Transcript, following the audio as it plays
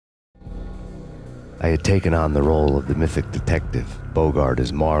I had taken on the role of the mythic detective, Bogart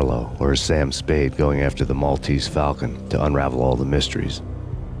as Marlowe or as Sam Spade going after the Maltese Falcon to unravel all the mysteries.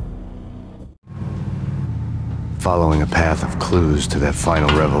 Following a path of clues to that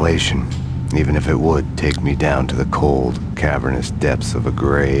final revelation, even if it would take me down to the cold, cavernous depths of a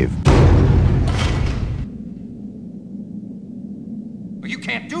grave. You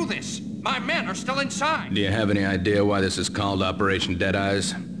can't do this! My men are still inside! Do you have any idea why this is called Operation Dead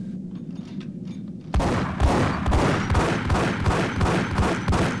Eyes?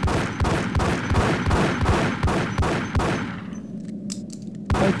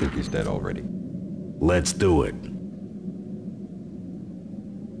 I think he's dead already. Let's do it.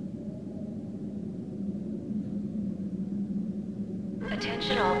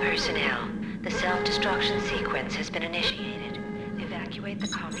 Attention all personnel. The self-destruction sequence has been initiated. Evacuate the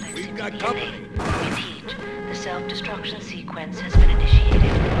complex immediately. Repeat. The self-destruction sequence has been initiated.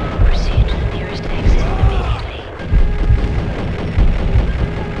 Proceed to the nearest exit immediately.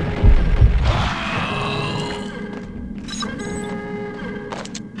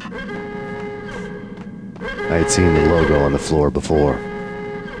 I had seen the logo on the floor before.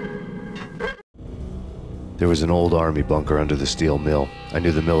 There was an old army bunker under the steel mill. I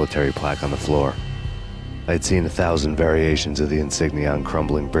knew the military plaque on the floor. I had seen 1,000 variations of the insignia on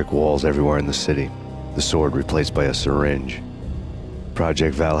crumbling brick walls everywhere in the city. The sword replaced by a syringe.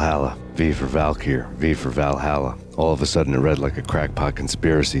 Project Valhalla, V for Valkyr, V for Valhalla. All of a sudden it read like a crackpot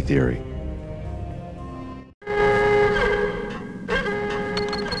conspiracy theory.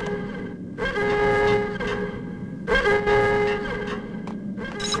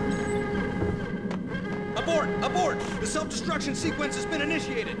 Abort! The self-destruction sequence has been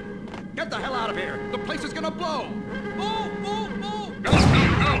initiated! Get the hell out of here! The place is gonna blow! Move! Move! Move! Go! Go! Go! Move!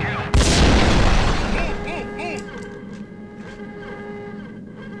 Move! Move!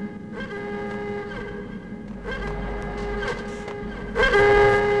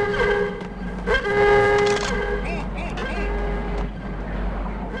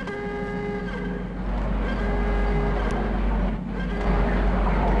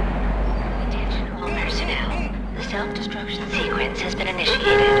 Self-destruction sequence has been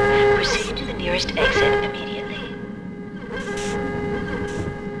initiated. Proceed to the nearest exit immediately.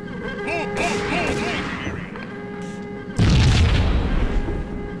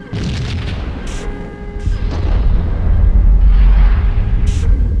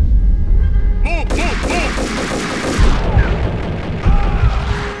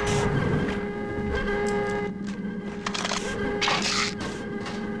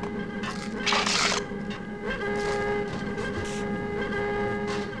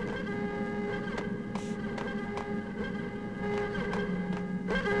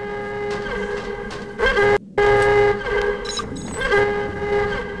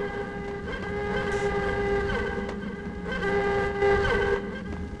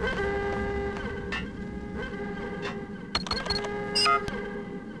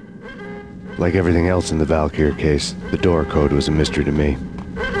 Like everything else in the Valkyr case, the door code was a mystery to me.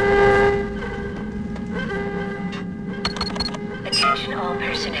 Attention all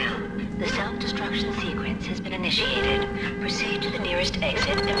personnel. The self-destruction sequence has been initiated. Proceed to the nearest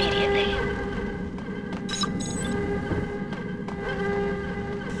exit immediately.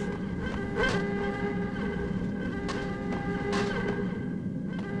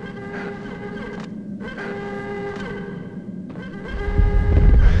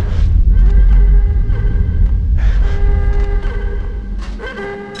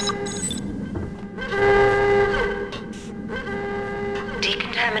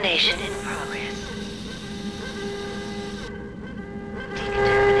 Decontamination in progress.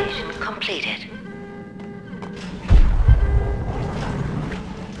 Decontamination completed.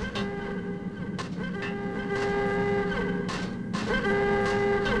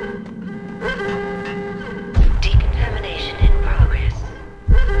 Decontamination in progress.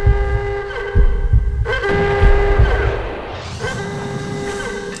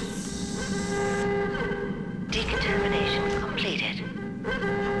 Decontamination completed.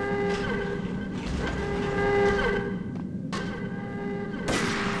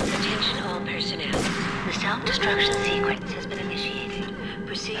 Attention all personnel. The self-destruction sequence has been initiated.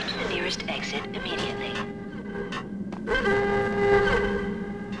 Proceed to the nearest exit immediately.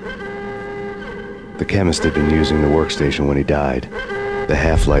 The chemist had been using the workstation when he died. The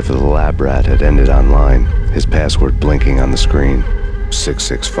half-life of the lab rat had ended online, his password blinking on the screen.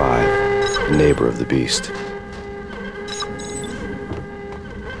 665, neighbor of the beast.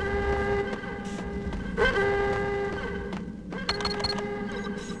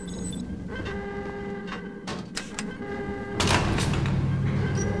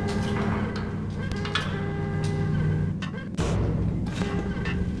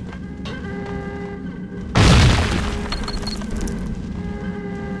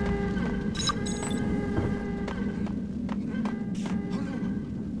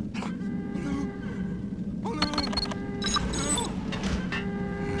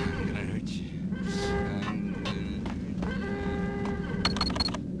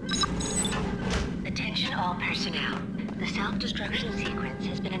 sequence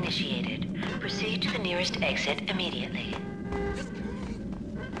has been initiated. Proceed to the nearest exit immediately.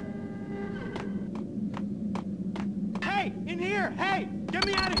 Hey, in here! Hey! Get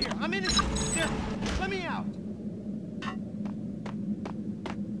me out of here! I'm innocent! There, let me out!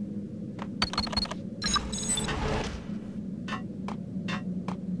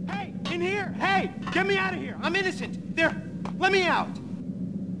 Hey, in here! Hey! Get me out of here! I'm innocent! There, let me out!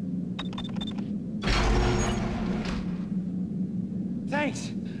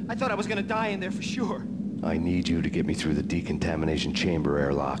 Thanks. I thought I was gonna die in there for sure. I need you to get me through the decontamination chamber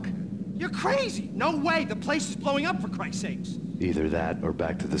airlock. You're crazy! No way! The place is blowing up, for Christ's sakes! Either that or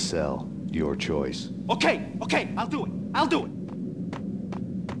back to the cell. Your choice. Okay, I'll do it. I'll do it.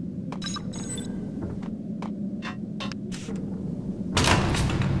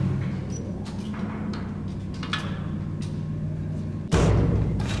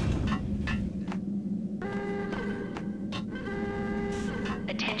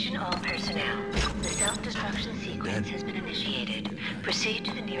 Attention all personnel. The self-destruction sequence has been initiated. Proceed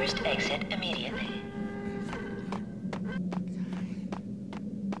to the nearest exit immediately.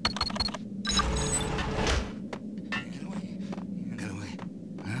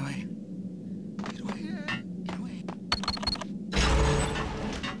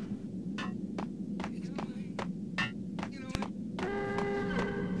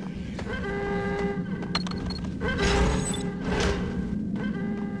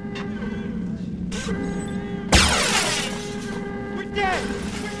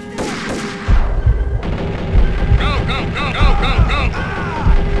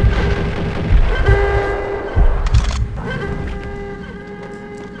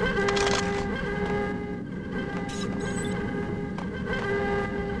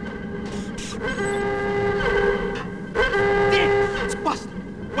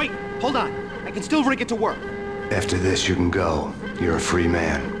 Hold on. I can still rig it to work. After this, you can go. You're a free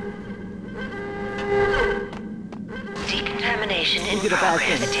man. Decontamination in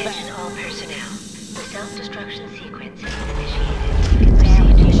progress. Attention all personnel. The self-destruction sequence has been initiated. Proceed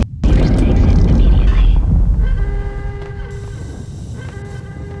to the nearest exit immediately.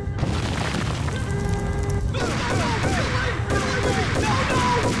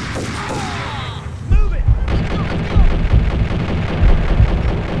 Move it!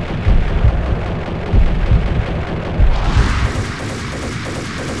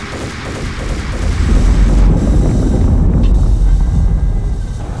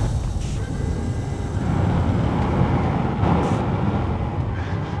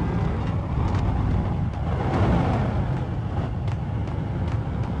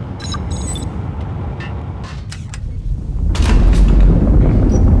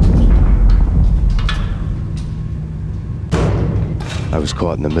 I was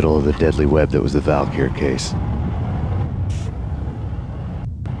caught in the middle of the deadly web that was the Valkyr case.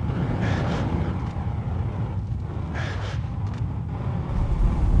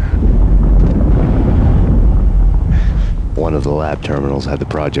 One of the lab terminals had the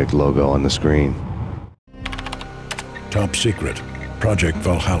project logo on the screen. Top secret. Project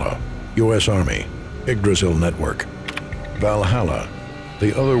Valhalla. U.S. Army. Yggdrasil Network. Valhalla,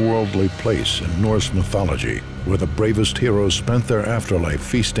 the otherworldly place in Norse mythology where the bravest heroes spent their afterlife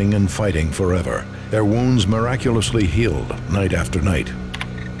feasting and fighting forever, their wounds miraculously healed night after night.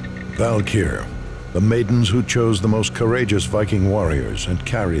 Valkyr, the maidens who chose the most courageous Viking warriors and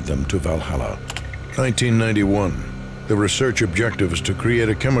carried them to Valhalla. 1991. The research objective is to create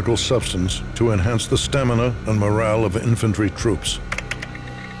a chemical substance to enhance the stamina and morale of infantry troops.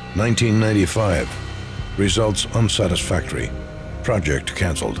 1995. Results unsatisfactory. Project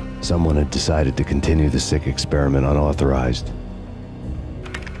cancelled. Someone had decided to continue the sick experiment unauthorized.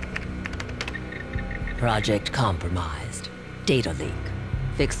 Project compromised. Data leak.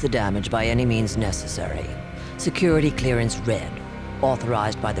 Fix the damage by any means necessary. Security clearance red.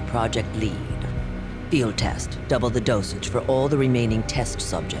 Authorized by the project lead. Field test. Double the dosage for all the remaining test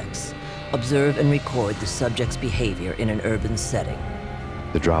subjects. Observe and record the subject's behavior in an urban setting.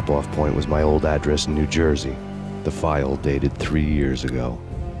 The drop-off point was my old address in New Jersey. The file dated 3 years ago.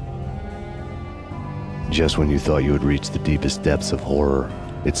 Just when you thought you had reached the deepest depths of horror,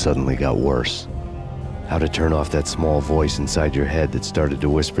 it suddenly got worse. How to turn off that small voice inside your head that started to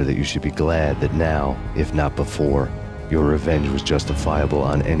whisper that you should be glad that now, if not before, your revenge was justifiable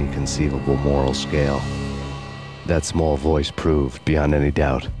on any conceivable moral scale. That small voice proved, beyond any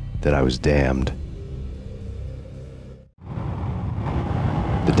doubt, that I was damned.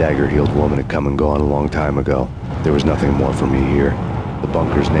 The dagger-heeled woman had come and gone a long time ago. There was nothing more for me here. The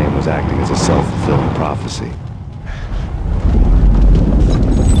bunker's name was acting as a self-fulfilling prophecy.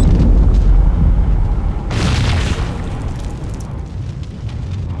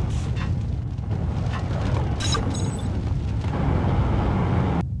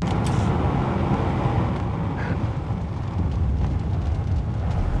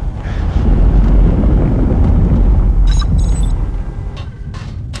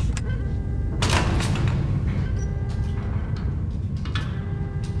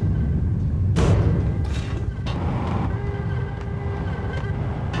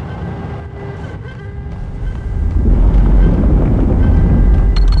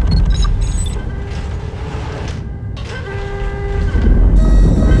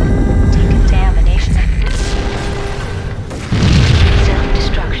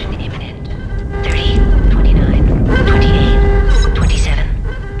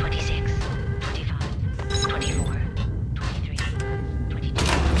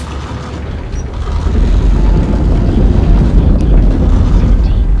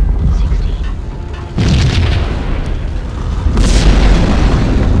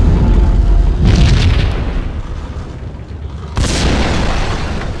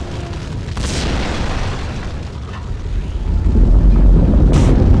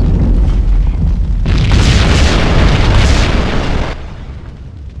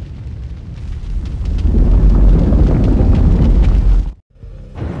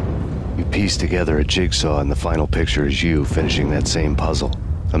 piece together a jigsaw, and the final picture is you finishing that same puzzle.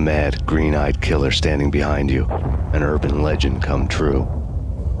 A mad, green-eyed killer standing behind you. An urban legend come true.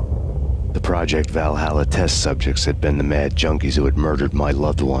 The Project Valhalla test subjects had been the mad junkies who had murdered my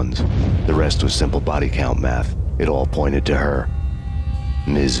loved ones. The rest was simple body count math. It all pointed to her.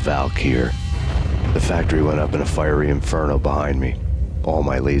 Ms. Valkyr. The factory went up in a fiery inferno behind me. All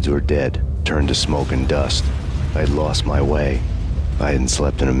my leads were dead, turned to smoke and dust. I'd lost my way. I hadn't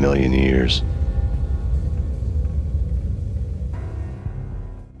slept in a million years.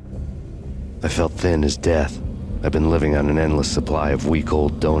 I felt thin as death. I've been living on an endless supply of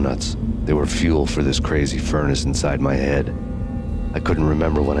week-old donuts. They were fuel for this crazy furnace inside my head. I couldn't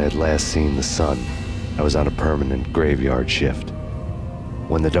remember when I had last seen the sun. I was on a permanent graveyard shift.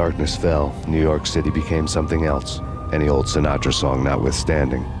 When the darkness fell, New York City became something else, any old Sinatra song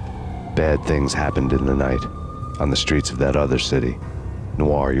notwithstanding. Bad things happened in the night, on the streets of that other city,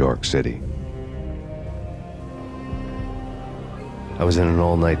 Noir York City. I was in an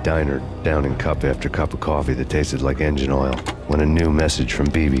all-night diner, downing cup after cup of coffee that tasted like engine oil, when a new message from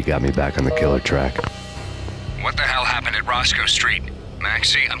BB got me back on the killer track. What the hell happened at Roscoe Street?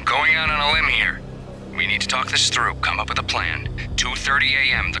 Maxie, I'm going out on a limb here. We need to talk this through, come up with a plan. 2:30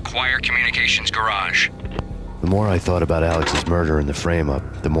 a.m., the Choir Communications Garage. The more I thought about Alex's murder and the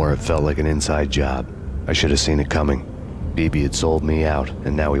frame-up, the more it felt like an inside job. I should have seen it coming. BB had sold me out,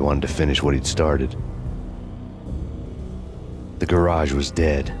 and now he wanted to finish what he'd started. The garage was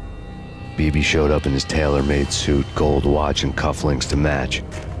dead. BB showed up in his tailor-made suit, gold watch, and cufflinks to match,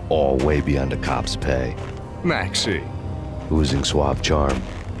 all way beyond a cop's pay. Maxie. Oozing suave charm,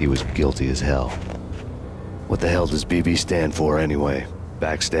 he was guilty as hell. What the hell does BB stand for anyway?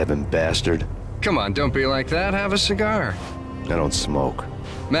 Backstabbing bastard? Come on, don't be like that. Have a cigar. I don't smoke.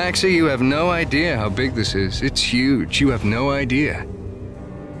 Maxie, you have no idea how big this is. It's huge. You have no idea.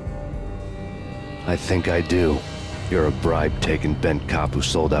 I think I do. You're a bribe-taking bent cop who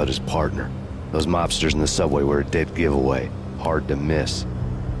sold out his partner. Those mobsters in the subway were a dead giveaway. Hard to miss.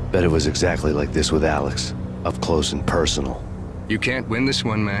 Bet it was exactly like this with Alex. Up close and personal. You can't win this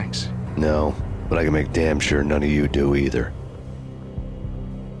one, Max. No, but I can make damn sure none of you do either.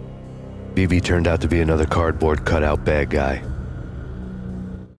 BB turned out to be another cardboard cutout bad guy.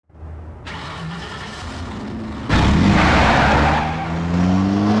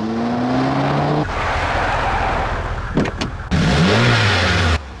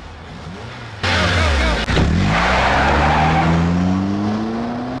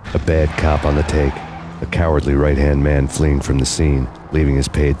 A bad cop on the take. A cowardly right-hand man fleeing from the scene, leaving his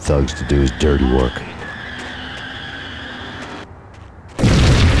paid thugs to do his dirty work.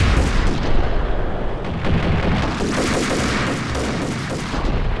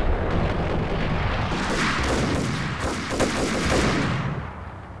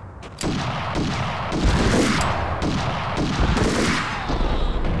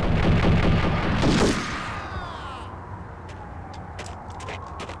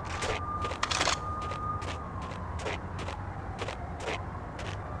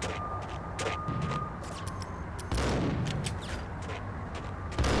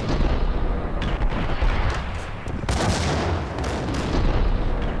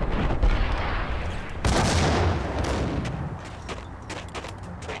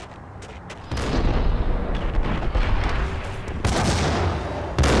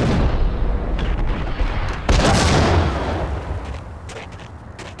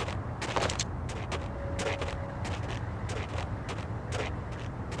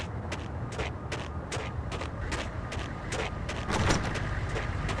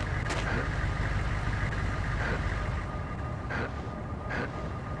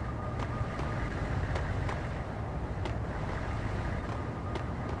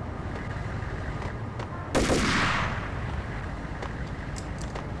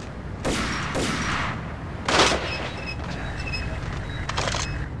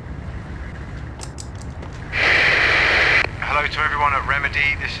 To everyone at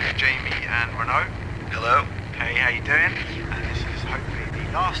Remedy, this is Jamie and Renault. Hello. Hey, how you doing? And this is hopefully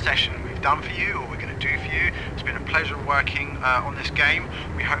the last session we've done for you, or we're going to do for you. It's been a pleasure working on this game.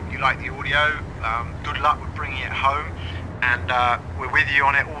 We hope you like the audio. Good luck with bringing it home. And we're with you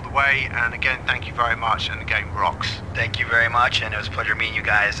on it all the way. And again, thank you very much, and the game rocks. Thank you very much, and it was a pleasure meeting you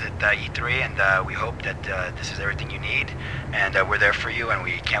guys at E3, and we hope that this is everything you need, and we're there for you, and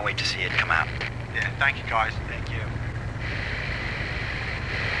we can't wait to see it come out. Yeah, thank you guys. Thank you.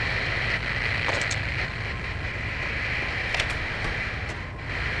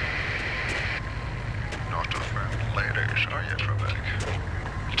 Ladies, are you Trebek?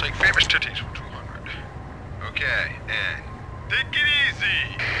 I'll take famous titties for 200. Okay, and take it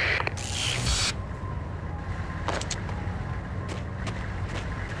easy.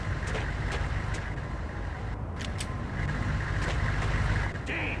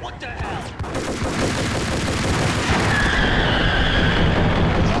 What the hell?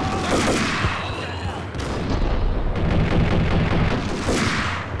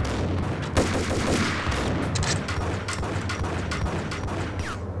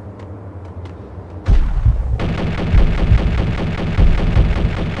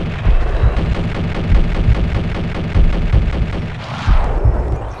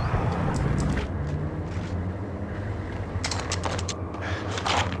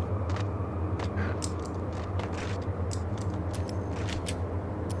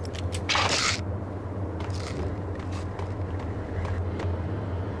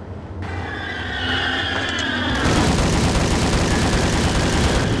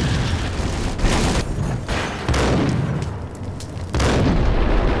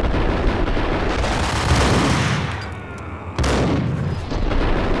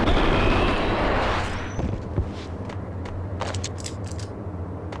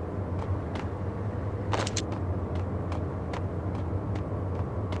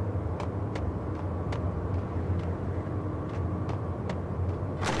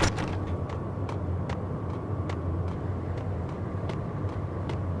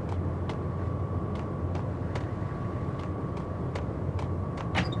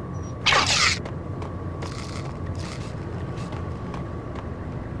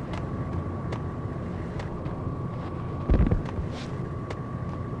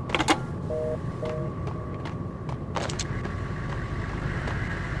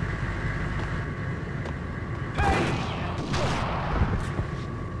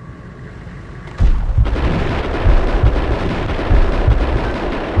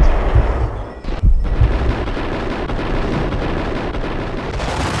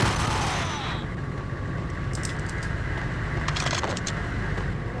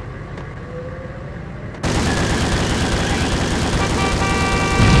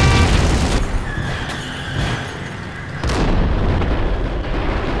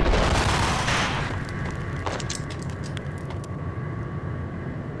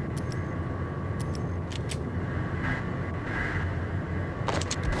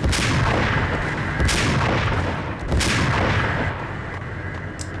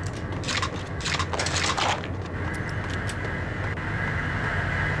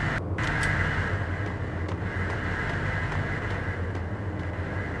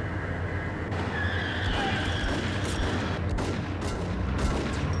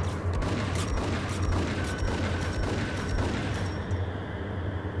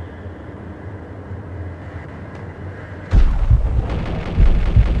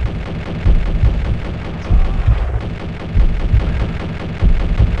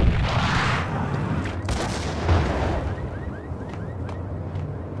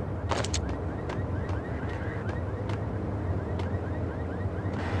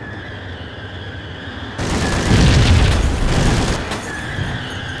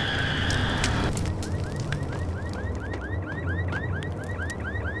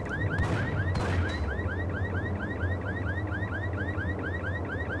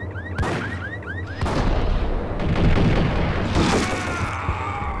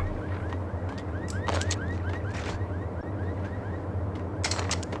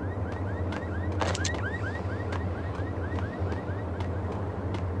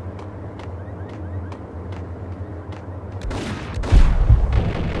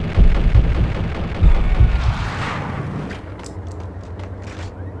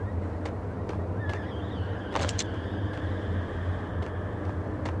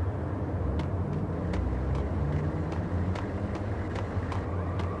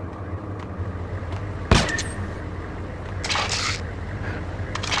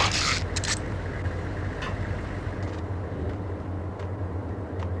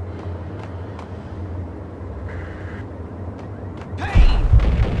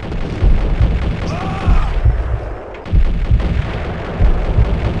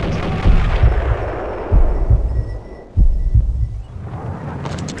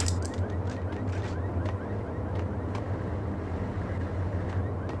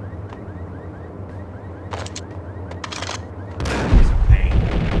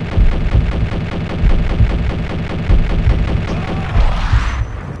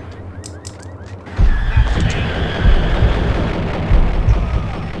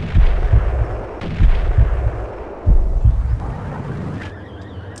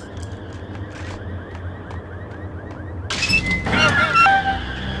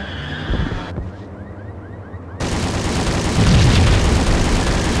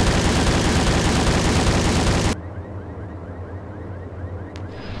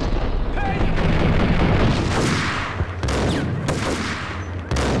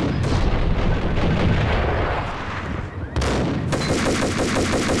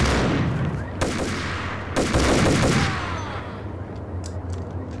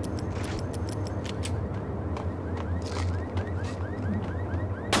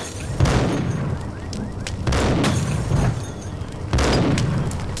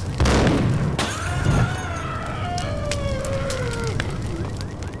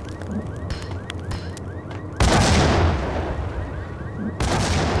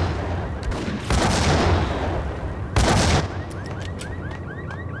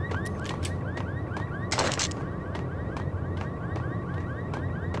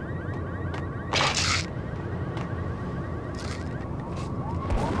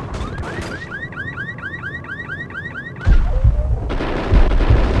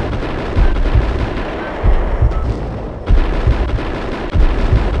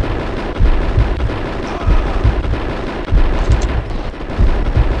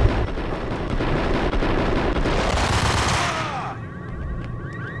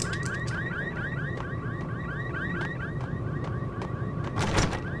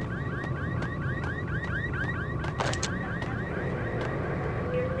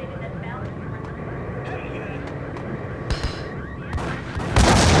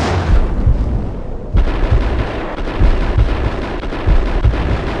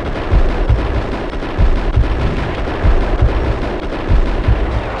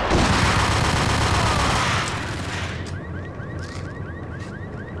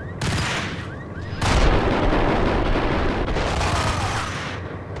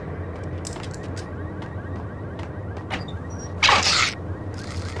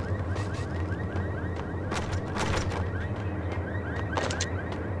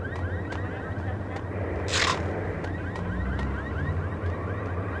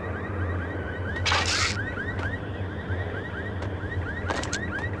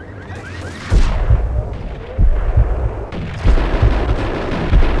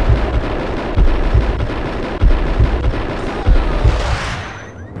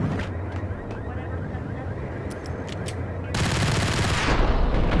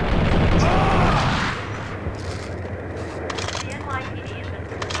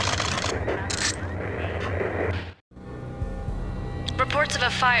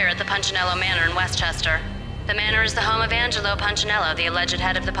 fire at the Punchinello Manor in Westchester. The manor is the home of Angelo Punchinello, the alleged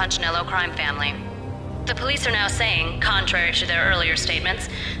head of the Punchinello crime family. The police are now saying, contrary to their earlier statements,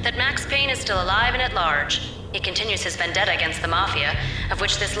 that Max Payne is still alive and at large. He continues his vendetta against the Mafia, of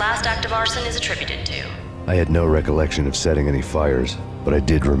which this last act of arson is attributed to. I had no recollection of setting any fires, but I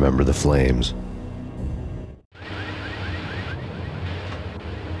did remember the flames.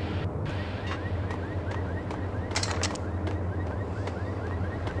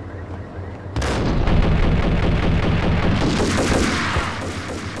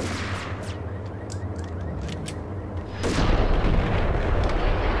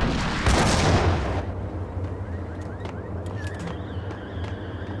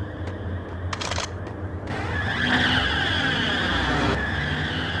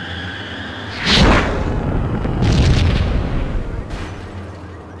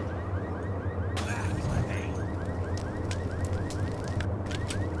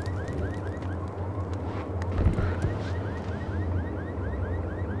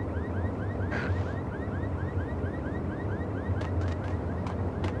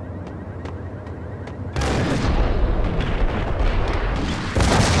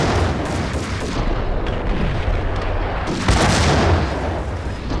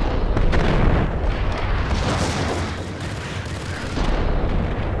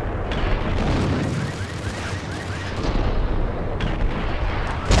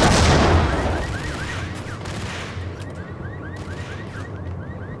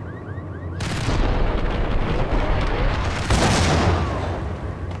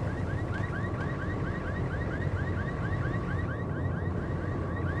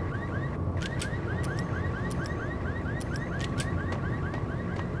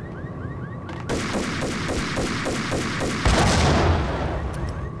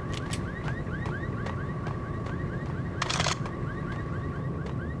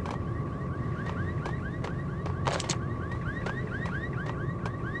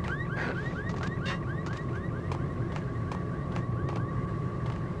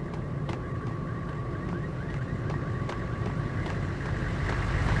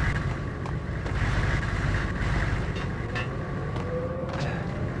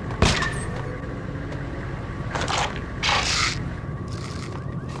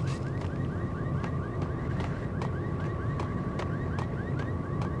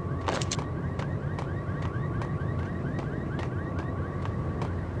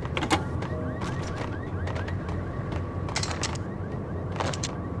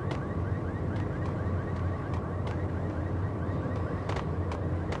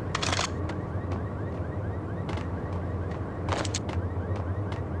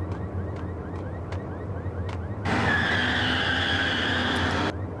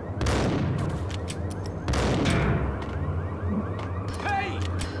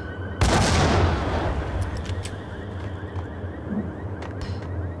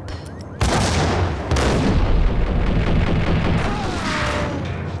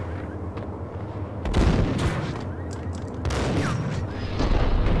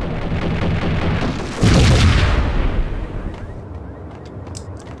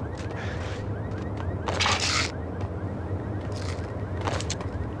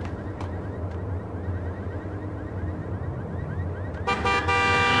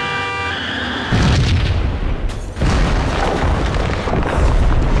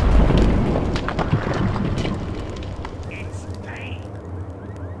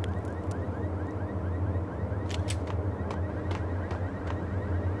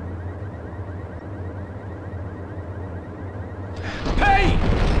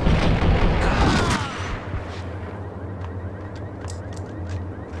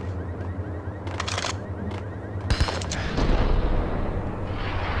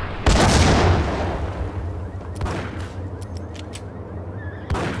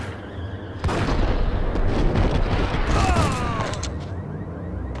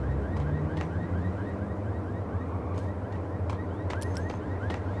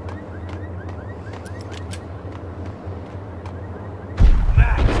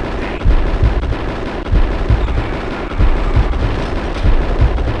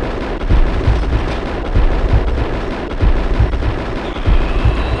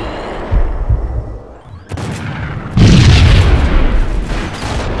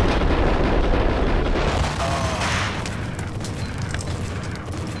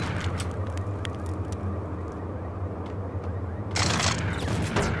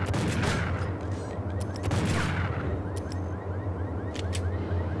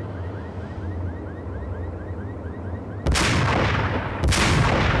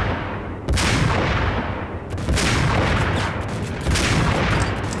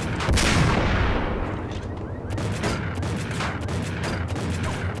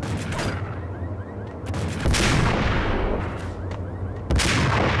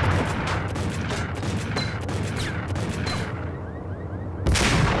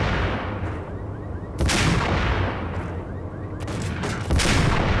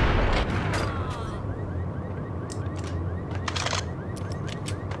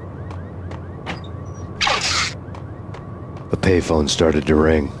 payphone started to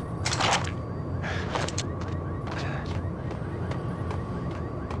ring.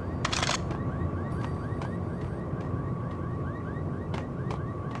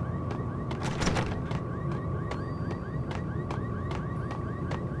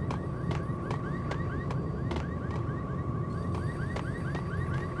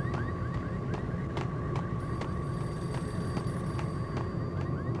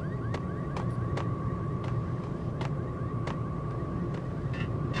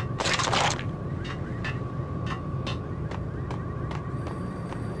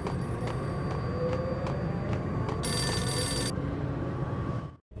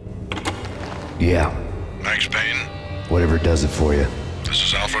 Yeah. Max Payne? Whatever does it for you. This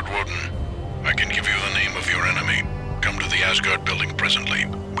is Alfred Woden. I can give you the name of your enemy. Come to the Asgard building presently.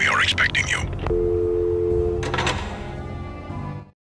 We are expecting you.